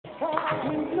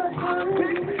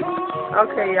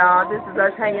Okay, y'all, this is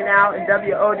us hanging out in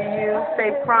WODU,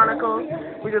 Faith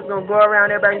Chroniclz. We're just going to go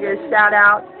around, everybody get a shout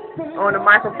out. On the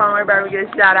microphone, everybody get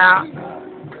a shout out.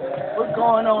 What's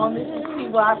going on? This is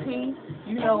TYP.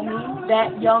 You know me,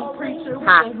 that young preacher.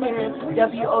 We're in here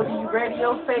at WODU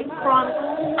Radio, Faith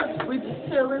Chroniclz. We just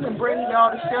chilling and bringing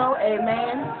y'all the show.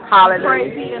 Amen. Hallelujah.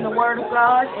 Crazy in the Word of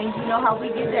God, and you know how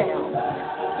we get down.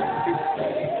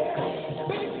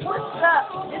 What's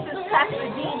up? This is Pastor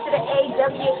D to the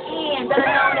AWN,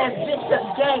 better known as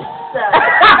Bishop Gangsta.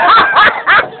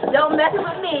 Don't mess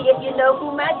with me if you know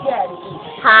who my daddy is.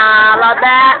 Holla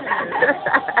back.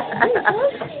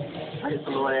 Praise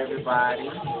the Lord, everybody.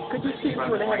 Could you see me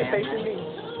with a head of facing me?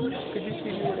 Could you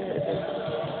see me with a head of facing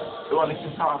me? You want me to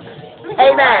keep talking?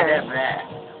 Amen.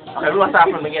 Okay, we're going to start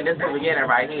from the beginning. This is the beginning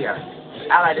right here.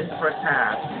 I like this the first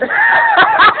time.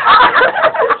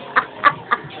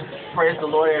 Praise the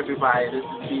Lord, everybody. This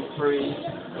is Be Free.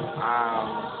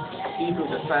 He who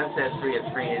the Son sets free is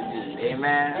free indeed.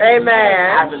 Amen.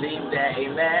 Amen. I believe that.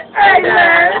 Amen.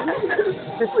 Amen.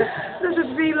 This is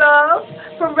V-Love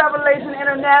from Revelation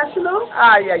International.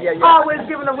 Yeah. Always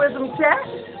giving a wisdom check.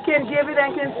 Can give it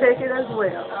and can take it as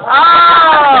well.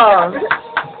 Oh!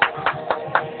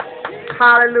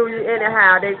 Hallelujah.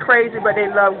 Anyhow, they crazy, but they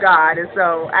love God, and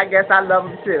so I guess I love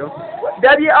them too.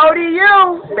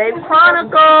 WODU, Faith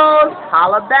Chroniclz,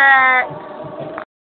 holla back.